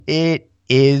It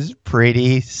is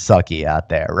pretty sucky out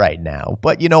there right now.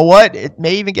 But you know what? It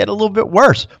may even get a little bit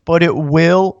worse, but it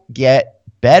will get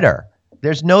better.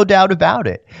 There's no doubt about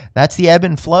it. That's the ebb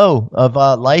and flow of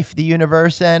life, the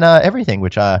universe, and everything,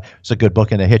 which is a good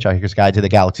book in the Hitchhiker's Guide to the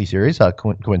Galaxy series,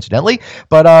 coincidentally.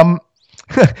 But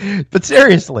but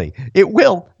seriously, it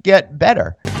will get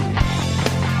better.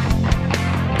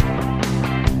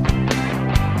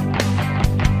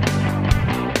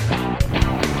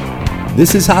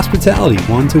 This is Hospitality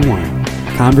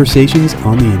 1-to-1, Conversations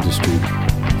on the Industry.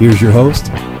 Here's your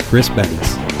host, Chris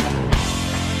Bettis.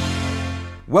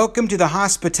 Welcome to the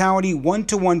Hospitality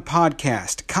 1-to-1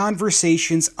 podcast,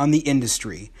 Conversations on the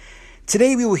Industry.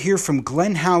 Today we will hear from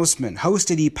Glenn Hausman, host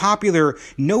of the popular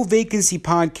No Vacancy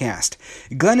podcast.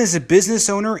 Glenn is a business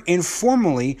owner and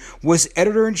formerly was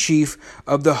editor-in-chief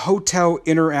of the Hotel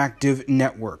Interactive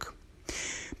Network.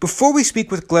 Before we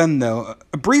speak with Glenn, though,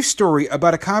 a brief story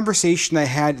about a conversation I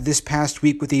had this past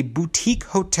week with a boutique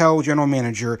hotel general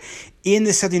manager in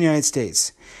the southern United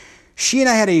States. She and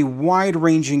I had a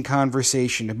wide-ranging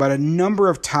conversation about a number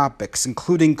of topics,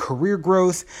 including career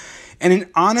growth and an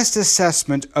honest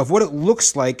assessment of what it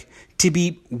looks like to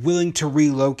be willing to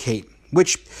relocate,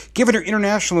 which, given her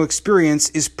international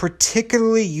experience, is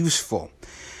particularly useful.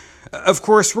 Of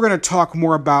course, we're going to talk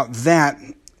more about that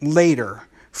later.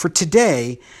 For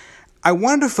today, I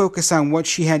wanted to focus on what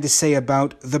she had to say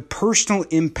about the personal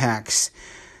impacts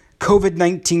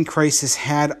COVID-19 crisis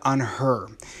had on her.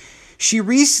 She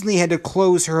recently had to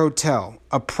close her hotel,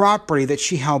 a property that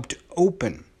she helped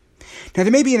open. Now,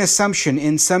 there may be an assumption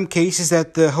in some cases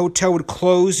that the hotel would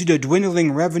close due to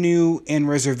dwindling revenue and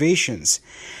reservations.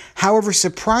 However,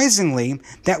 surprisingly,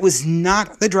 that was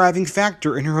not the driving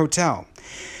factor in her hotel.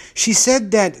 She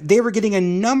said that they were getting a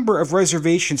number of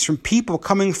reservations from people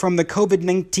coming from the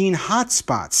COVID-19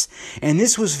 hotspots, and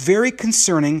this was very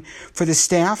concerning for the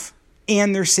staff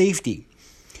and their safety.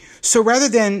 So rather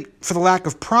than for the lack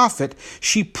of profit,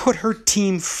 she put her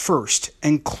team first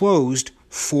and closed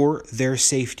for their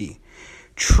safety.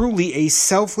 Truly a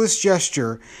selfless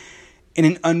gesture in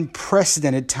an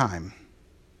unprecedented time.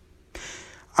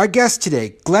 Our guest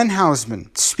today, Glenn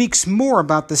Hausman, speaks more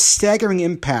about the staggering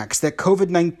impacts that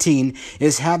COVID-19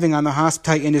 is having on the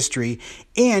hospitality industry,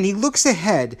 and he looks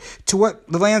ahead to what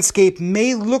the landscape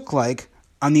may look like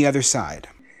on the other side.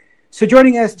 So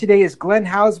joining us today is Glenn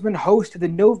Hausman, host of the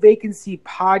No Vacancy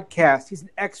podcast. He's an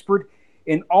expert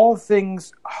in all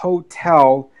things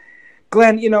hotel.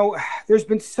 Glenn, you know, there's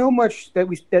been so much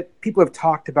that people have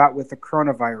talked about with the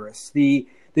coronavirus,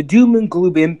 the doom and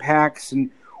gloom impacts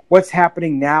and what's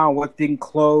happening now, what's being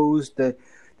closed, the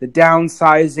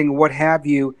downsizing, what have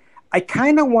you. I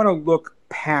kind of want to look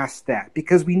past that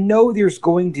because we know there's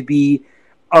going to be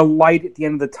a light at the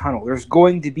end of the tunnel. There's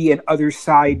going to be an other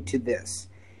side to this.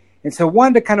 And so I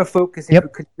wanted to kind of focus, if you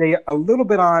could say, a little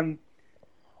bit on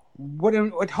what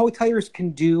hoteliers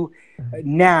can do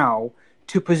now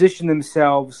to position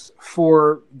themselves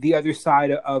for the other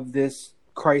side of this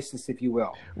crisis, if you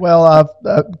will. Well,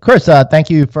 Chris, thank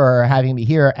you for having me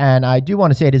here. And I do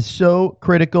want to say it is so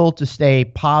critical to stay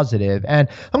positive. And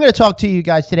I'm going to talk to you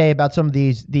guys today about some of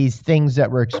these things that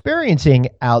we're experiencing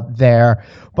out there.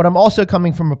 But I'm also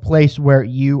coming from a place where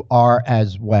you are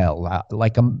as well.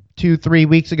 2-3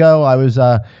 weeks ago, I was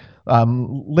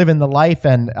living the life,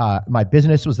 and my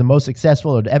business was the most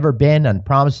successful it had ever been, and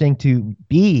promising to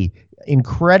be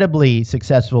incredibly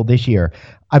successful this year.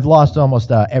 I've lost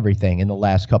almost everything in the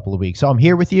last couple of weeks. So I'm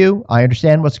here with you. I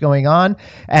understand what's going on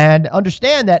and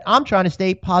understand that I'm trying to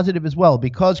stay positive as well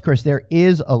because, Chris, there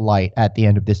is a light at the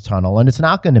end of this tunnel, and it's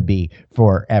not going to be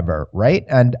forever, right?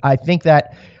 And I think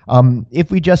that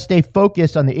if we just stay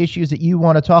focused on the issues that you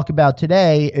want to talk about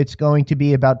today, it's going to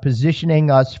be about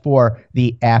positioning us for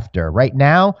the after. Right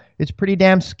now, it's pretty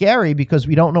damn scary because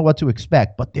we don't know what to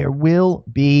expect, but there will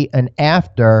be an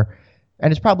after.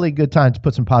 And it's probably a good time to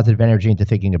put some positive energy into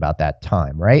thinking about that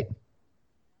time, right?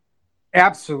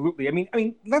 Absolutely. I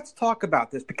mean, let's talk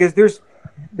about this because there's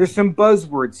some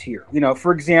buzzwords here. You know,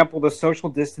 for example, the social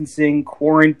distancing,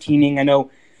 quarantining. I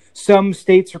know some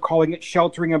states are calling it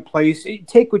sheltering in place.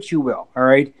 Take what you will, all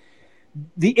right?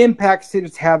 The impacts that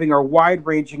it's having are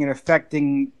wide-ranging and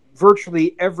affecting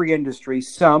virtually every industry.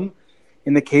 Some,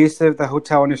 in the case of the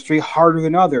hotel industry, harder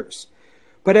than others.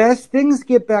 But as things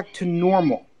get back to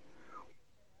normal,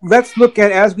 let's look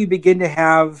at, as we begin to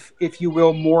have, if you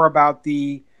will, more about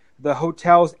the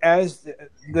hotels as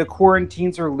the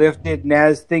quarantines are lifted and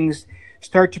as things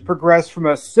start to progress from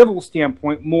a civil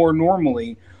standpoint more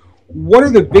normally. What are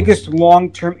the biggest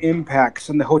long-term impacts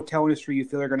on the hotel industry you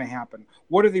feel are going to happen?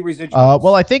 What are the residuals?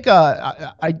 Well, I think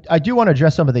I do want to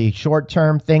address some of the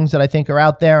short-term things that I think are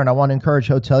out there, and I want to encourage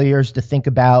hoteliers to think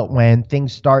about when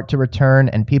things start to return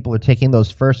and people are taking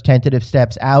those first tentative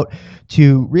steps out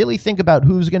to really think about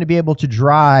who's going to be able to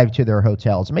drive to their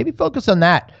hotels. Maybe focus on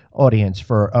that audience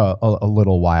for a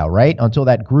little while, right? Until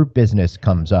that group business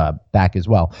comes back as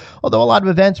well. Although a lot of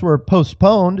events were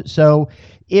postponed, so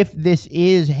if this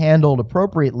is handled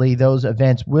appropriately, those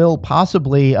events will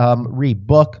possibly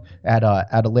rebook at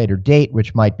a later date,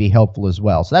 which might be helpful as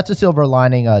well. So that's a silver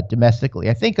lining domestically.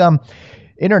 I think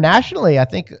internationally, I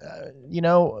think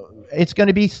it's going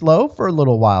to be slow for a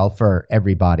little while for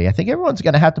everybody. I think everyone's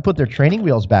going to have to put their training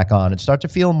wheels back on and start to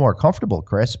feel more comfortable,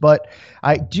 Chris. But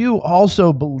I do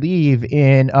also believe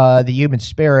in the human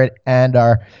spirit and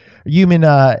our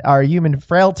human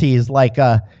frailties, like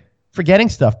forgetting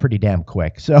stuff pretty damn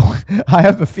quick. So I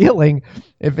have a feeling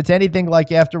if it's anything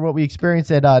like after what we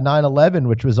experienced at 9/11,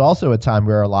 which was also a time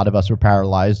where a lot of us were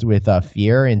paralyzed with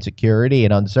fear, insecurity,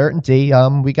 and uncertainty,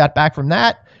 we got back from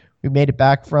that. We made it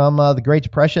back from the Great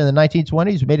Depression in the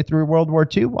 1920s. We made it through World War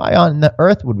II. Why on the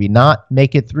earth would we not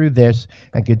make it through this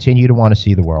and continue to want to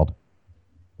see the world?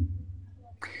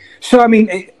 So, I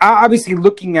mean, obviously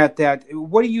looking at that,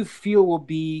 what do you feel will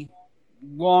be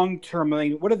long-term? I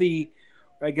mean, what are the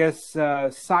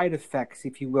side effects,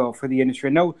 if you will, for the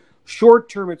industry? I know short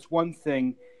term it's one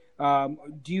thing.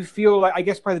 Do you feel like, I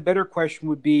guess probably the better question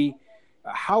would be,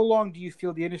 how long do you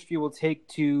feel the industry will take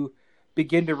to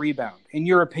begin to rebound, in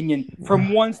your opinion,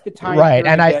 from once the time right? period?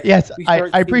 And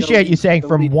I appreciate you saying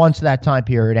from once that time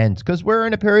period ends, because we're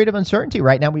in a period of uncertainty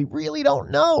right now. We really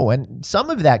don't know. And some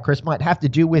of that, Chris, might have to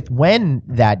do with when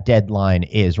that deadline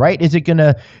is, right? Is it going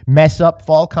to mess up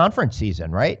fall conference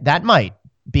season, right? That might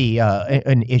be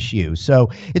an issue. So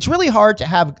it's really hard to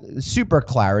have super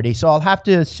clarity. So I'll have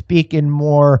to speak in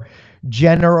more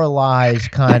generalized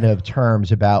kind of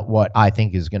terms about what I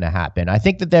think is going to happen. I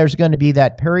think that there's going to be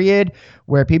that period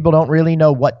where people don't really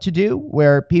know what to do,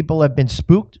 where people have been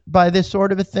spooked by this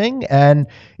sort of a thing, and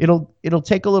it'll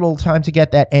take a little time to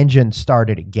get that engine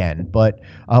started again. But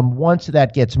once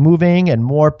that gets moving and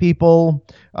more people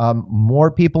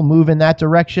move in that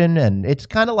direction, and it's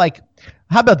kind of like,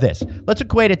 how about this? Let's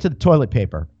equate it to the toilet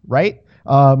paper, right?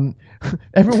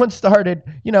 Everyone started,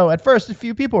 at first a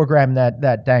few people were grabbing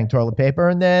that dang toilet paper,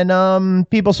 and then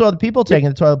people saw the people taking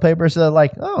the toilet paper, so they're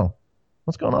like, oh,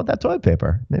 what's going on with that toilet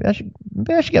paper? Maybe I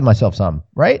should get myself some,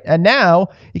 right? And now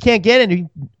you can't get any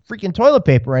freaking toilet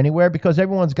paper anywhere because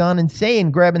everyone's gone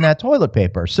insane grabbing that toilet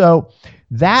paper. So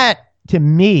that, to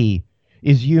me,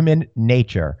 is human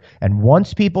nature. And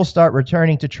once people start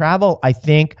returning to travel, I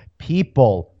think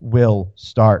people will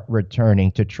start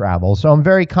returning to travel. So I'm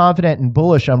very confident and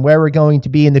bullish on where we're going to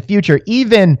be in the future,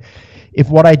 even if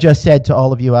what I just said to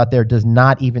all of you out there does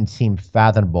not even seem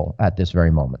fathomable at this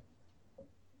very moment.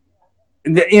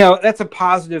 That's a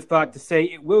positive thought to say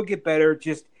it will get better,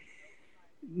 just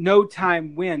no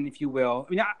time when, if you will.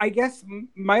 I mean, I guess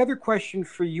my other question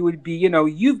for you would be,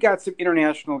 you've got some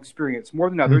international experience, more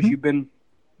than others. Mm-hmm. You've been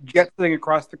jet setting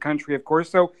across the country, of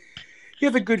course. So you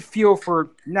have a good feel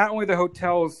for not only the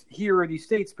hotels here in these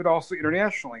states, but also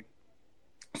internationally.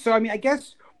 So, I mean, I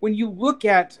guess when you look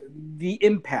at the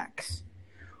impacts,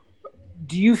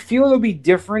 do you feel they'll be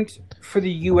different for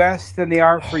the U.S. than they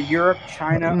are for Europe,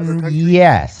 China, other countries?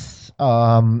 Yes,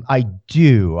 I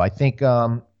do. I think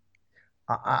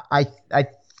I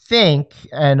think,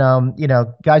 and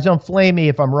guys, don't flame me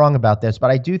if I'm wrong about this, but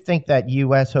I do think that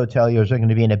U.S. hoteliers are going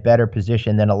to be in a better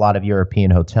position than a lot of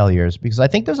European hoteliers, because I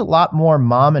think there's a lot more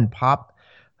mom and pop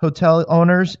hotel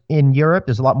owners in Europe.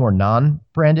 There's a lot more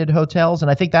non-branded hotels, and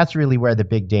I think that's really where the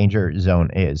big danger zone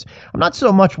is. I'm not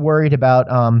so much worried about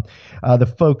the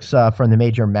folks from the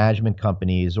major management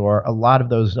companies or a lot of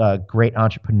those great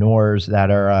entrepreneurs that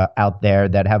are out there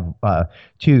that have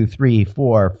 2, 3,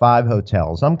 4, 5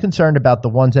 hotels. I'm concerned about the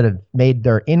ones that have made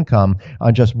their income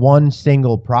on just one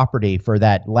single property for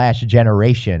that last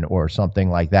generation or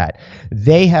something like that.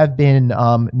 They have been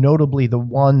notably the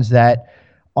ones that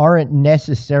aren't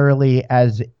necessarily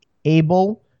as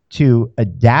able to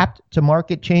adapt to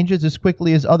market changes as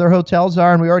quickly as other hotels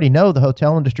are. And we already know the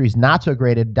hotel industry is not so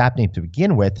great at adapting to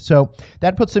begin with. So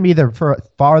that puts them either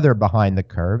farther behind the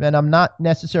curve. And I'm not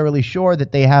necessarily sure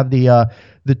that they have the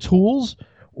tools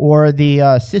or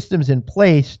the systems in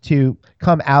place to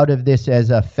come out of this as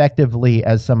effectively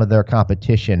as some of their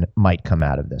competition might come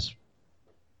out of this.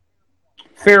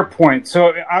 Fair point.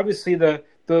 So obviously the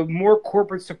more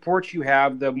corporate support you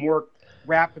have, the more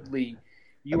rapidly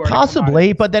You are the Possibly,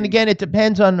 commodity. but then again, it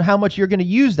depends on how much you're going to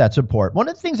use that support. One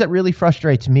of the things that really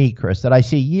frustrates me, Chris, that I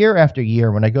see year after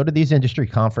year when I go to these industry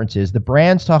conferences, the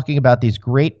brands talking about these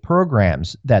great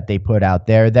programs that they put out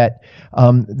there that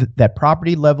that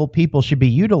property level people should be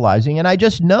utilizing, and I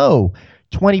just know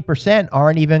 20%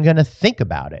 aren't even going to think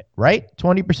about it, right?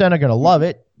 20% are going to love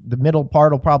it. The middle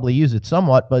part will probably use it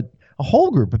somewhat, but a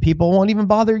whole group of people won't even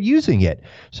bother using it.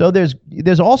 So there's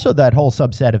also that whole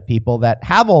subset of people that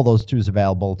have all those tools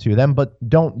available to them, but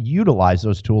don't utilize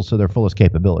those tools to their fullest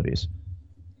capabilities.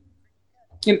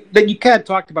 Then you kind of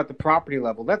talked about the property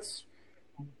level. Let's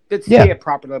stay at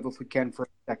property level if we can for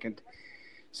a second.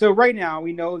 So right now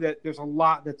we know that there's a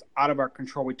lot that's out of our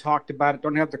control. We talked about it.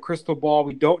 Don't have the crystal ball.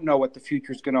 We don't know what the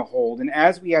future is going to hold. And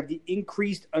as we have the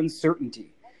increased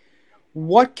uncertainty,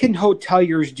 what can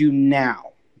hoteliers do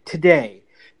now, today,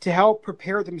 to help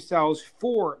prepare themselves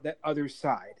for that other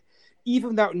side, even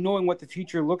without knowing what the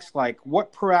future looks like?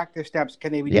 What proactive steps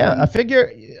can they be doing?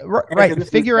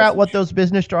 Figure out what those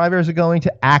business drivers are going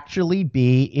to actually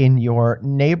be in your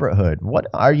neighborhood. What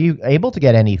are you able to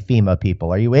get any FEMA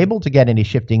people? Are you able to get any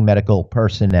shifting medical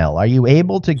personnel? Are you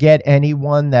able to get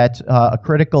anyone that's a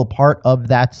critical part of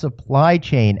that supply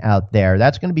chain out there?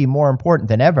 That's going to be more important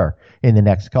than ever in the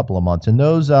next couple of months. And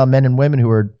those men and women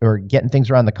who are getting things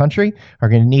around the country are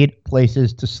going to need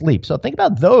places to sleep. So think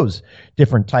about those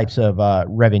different types of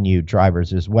revenue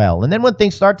drivers as well. And then when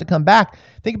things start to come back,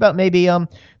 think about maybe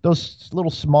those little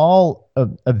small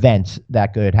events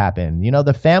that could happen. You know,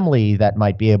 the family that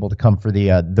might be able to come for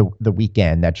the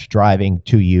weekend that's driving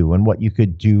to you, and what you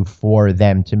could do for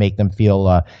them to make them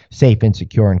feel safe and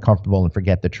secure and comfortable and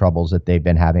forget the troubles that they've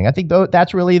been having. I think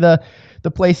that's really the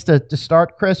place to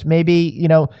start, Chris. Maybe, you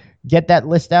know, get that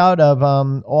list out of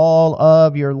all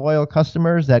of your loyal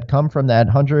customers that come from that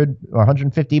 100 or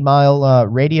 150 mile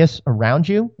radius around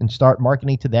you, and start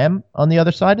marketing to them on the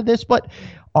other side of this. But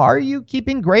are you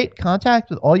keeping great contact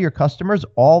with all your customers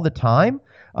all the time?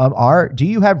 Do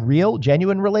you have real,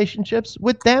 genuine relationships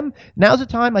with them? Now's the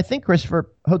time, I think, Chris, for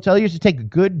hoteliers to take a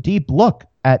good, deep look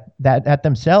at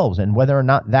themselves, and whether or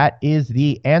not that is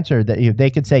the answer, that if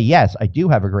they could say, yes, I do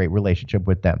have a great relationship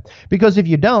with them. Because if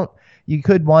you don't, you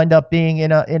could wind up being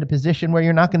in a position where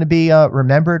you're not going to be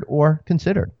remembered or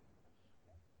considered.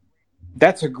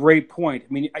 That's a great point.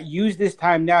 I mean, I use this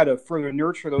time now to further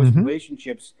nurture those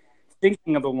relationships,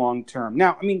 thinking of the long term.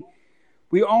 Now, I mean,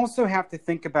 we also have to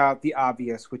think about the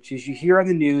obvious, which is you hear on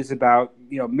the news about,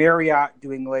 you know, Marriott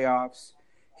doing layoffs,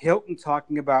 Hilton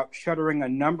talking about shuttering a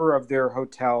number of their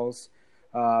hotels.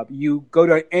 You go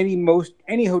to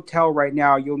any hotel right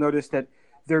now, you'll notice that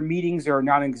their meetings are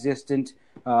non-existent.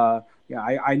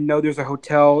 I know there's a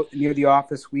hotel near the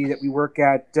office that we work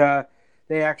at.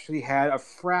 They actually had a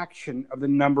fraction of the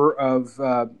number of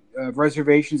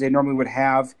reservations they normally would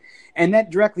have, and that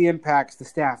directly impacts the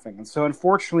staffing. And so,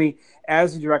 unfortunately,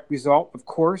 as a direct result, of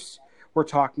course, we're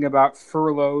talking about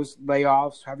furloughs,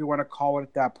 layoffs, however you want to call it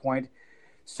at that point.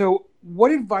 So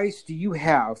what advice do you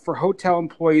have for hotel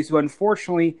employees who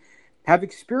unfortunately have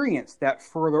experienced that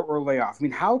furlough or layoff? I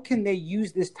mean, how can they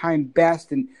use this time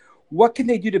best, and what can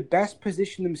they do to best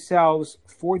position themselves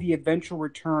for the eventual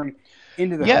return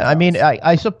into the hotels? I mean,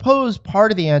 I suppose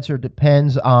part of the answer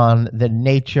depends on the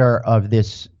nature of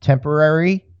this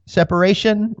temporary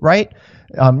separation, right?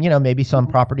 You know, maybe some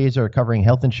properties are covering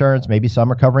health insurance, maybe some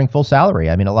are covering full salary.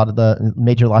 I mean, a lot of the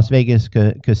major Las Vegas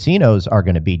casinos are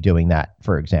going to be doing that,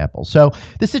 for example. So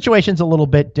the situation's a little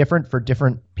bit different for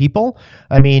different people.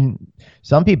 I mean,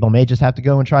 some people may just have to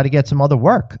go and try to get some other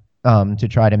work to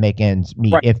try to make ends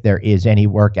meet, right, if there is any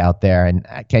work out there. And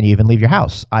can you even leave your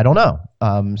house? I don't know.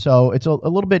 So it's a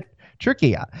little bit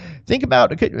tricky. Think about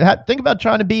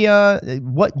trying to be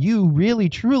what you really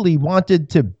truly wanted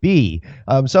to be.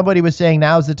 Somebody was saying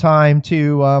now's the time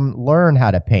to learn how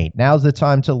to paint. Now's the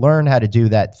time to learn how to do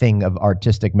that thing of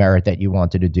artistic merit that you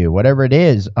wanted to do. Whatever it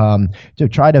is, to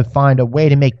try to find a way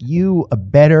to make you a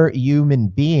better human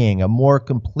being, a more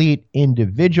complete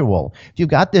individual. If you've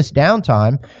got this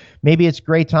downtime, maybe it's a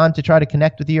great time to try to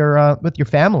connect with your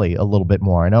family a little bit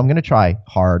more. I know I'm going to try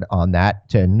hard on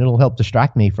that, and it'll help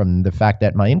distract me from the fact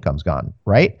that my income's gone,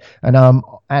 right? And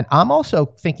I'm also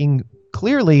thinking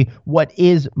clearly, what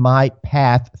is my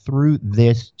path through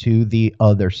this to the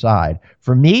other side?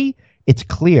 For me, it's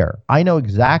clear. I know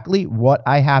exactly what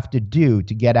I have to do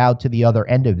to get out to the other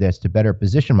end of this to better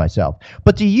position myself.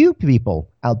 But do you people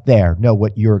out there know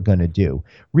what you're going to do?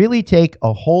 Really take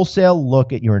a wholesale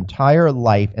look at your entire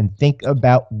life and think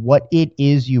about what it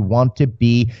is you want to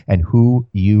be and who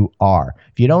you are.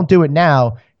 If you don't do it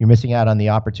now, you're missing out on the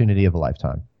opportunity of a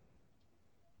lifetime.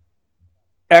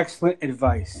 Excellent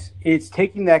advice. It's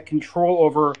taking that control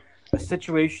over a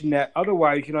situation that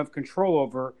otherwise you don't have control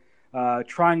over,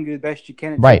 trying to do the best you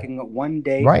can and Right. taking it one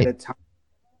day Right. at a time.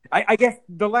 I guess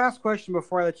the last question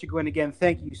before I let you go in again,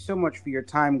 thank you so much for your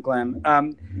time, Glenn.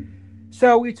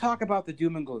 So we talk about the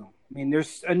doom and gloom. I mean,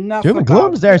 there's enough Doom and about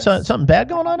gloom? Is there this. something bad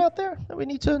going on out there that we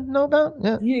need to know about?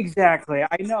 Yeah. Yeah, exactly.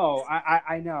 I know.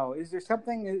 I know. Is there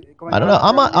something going on? I don't know. out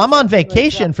there? I'm on Something like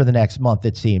vacation that? for the next month,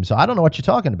 it seems. So I don't know what you're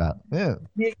talking about. Yeah.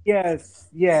 Yes.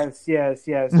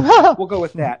 We'll go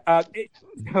with that.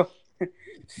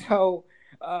 So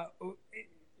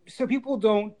people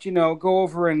don't, go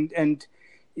over and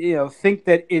think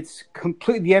that it's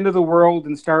completely the end of the world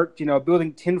and start,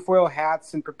 building tinfoil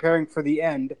hats and preparing for the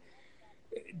end.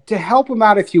 To help them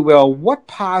out, if you will, what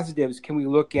positives can we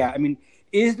look at? I mean,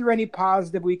 is there any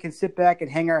positive we can sit back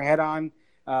and hang our head on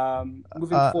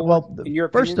moving forward? Well, in your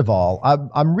first opinion? of all,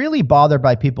 I'm really bothered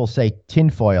by people say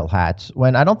tinfoil hats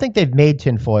when I don't think they've made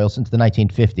tinfoil since the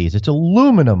 1950s. It's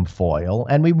aluminum foil,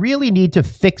 and we really need to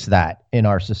fix that in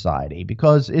our society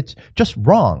because it's just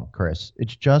wrong, Chris.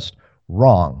 It's just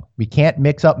wrong. We can't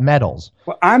mix up metals.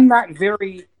 Well, I'm not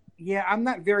very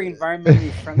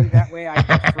environmentally friendly that way. I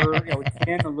prefer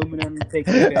tin, aluminum, take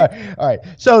it back. All right.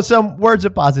 So some words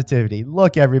of positivity.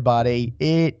 Look, everybody,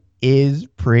 it is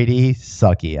pretty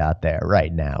sucky out there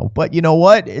right now. But you know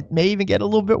what? It may even get a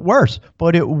little bit worse,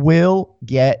 but it will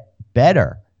get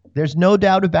better. There's no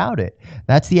doubt about it.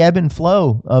 That's the ebb and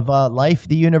flow of life,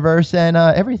 the universe, and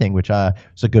everything, which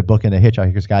is a good book in the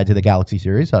Hitchhiker's Guide to the Galaxy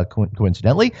series,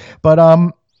 coincidentally. But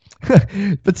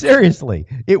but seriously,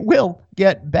 it will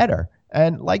get better.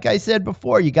 And like I said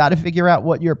before, you got to figure out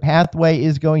what your pathway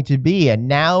is going to be. And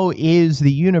now is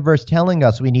the universe telling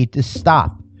us we need to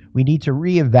stop. We need to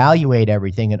reevaluate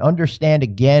everything and understand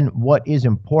again what is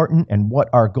important and what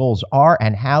our goals are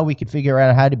and how we can figure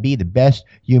out how to be the best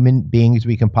human beings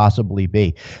we can possibly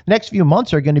be. The next few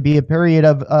months are going to be a period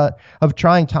of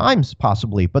trying times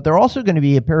possibly, but they're also going to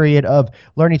be a period of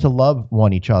learning to love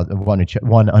one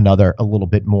another a little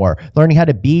bit more, learning how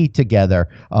to be together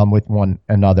with one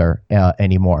another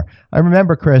anymore. I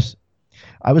remember, Chris,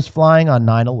 I was flying on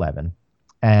 9/11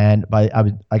 and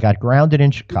I got grounded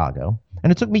in Chicago. And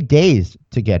it took me days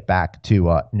to get back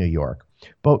to New York.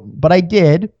 But I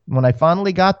did when I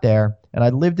finally got there, and I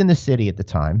lived in the city at the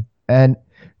time. And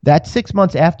that 6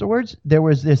 months afterwards, there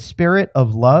was this spirit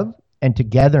of love and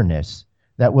togetherness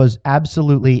that was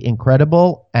absolutely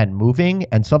incredible and moving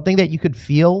and something that you could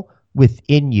feel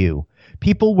within you.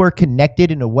 People were connected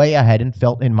in a way I hadn't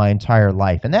felt in my entire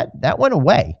life. And that went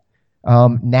away.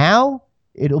 Now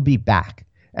it'll be back.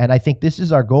 And I think this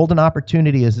is our golden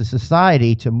opportunity as a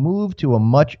society to move to a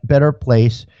much better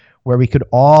place where we could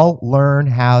all learn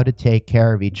how to take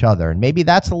care of each other. And maybe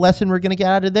that's the lesson we're going to get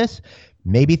out of this.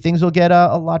 Maybe things will get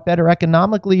a lot better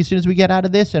economically as soon as we get out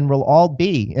of this, and we'll all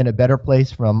be in a better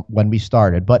place from when we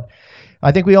started. But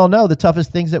I think we all know the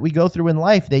toughest things that we go through in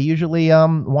life, they usually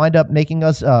wind up making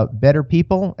us better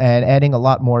people and adding a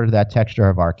lot more to that texture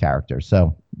of our character.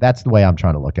 So that's the way I'm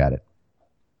trying to look at it.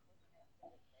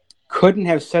 Couldn't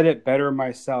have said it better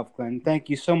myself, Glenn. Thank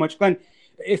you so much, Glenn.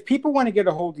 If people want to get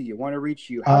a hold of you, want to reach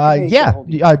you, how can they get a hold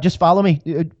of you? Just follow me.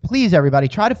 Please, everybody,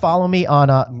 try to follow me on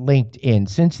LinkedIn.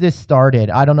 Since this started,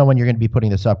 I don't know when you're going to be putting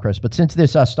this up, Chris, but since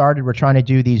this started, we're trying to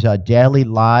do these daily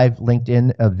live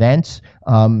LinkedIn events.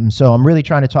 So I'm really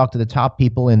trying to talk to the top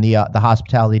people in the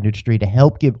hospitality industry to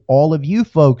help give all of you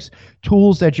folks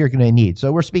tools that you're going to need.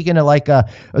 So we're speaking to like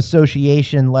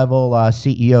association level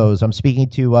CEOs. I'm speaking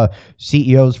to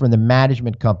CEOs from the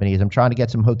management companies. I'm trying to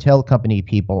get some hotel company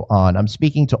people on. I'm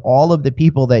speaking to all of the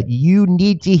people that you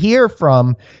need to hear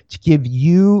from to give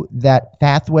you that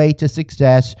pathway to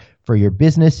success for your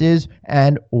businesses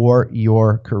and or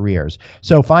your careers.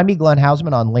 So find me, Glenn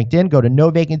Hausman, on LinkedIn. Go to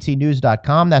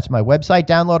novacancynews.com. That's my website.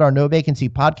 Download our No Vacancy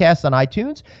podcast on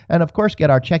iTunes. And of course, get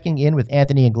our Checking In with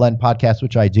Anthony and Glenn podcast,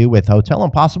 which I do with Hotel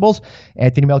Impossibles.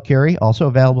 Anthony Melchiori, also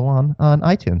available on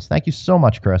iTunes. Thank you so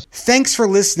much, Chris. Thanks for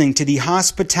listening to the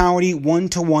Hospitality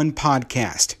 1-to-1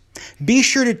 podcast. Be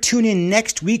sure to tune in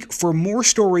next week for more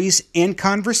stories and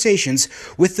conversations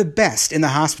with the best in the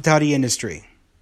hospitality industry.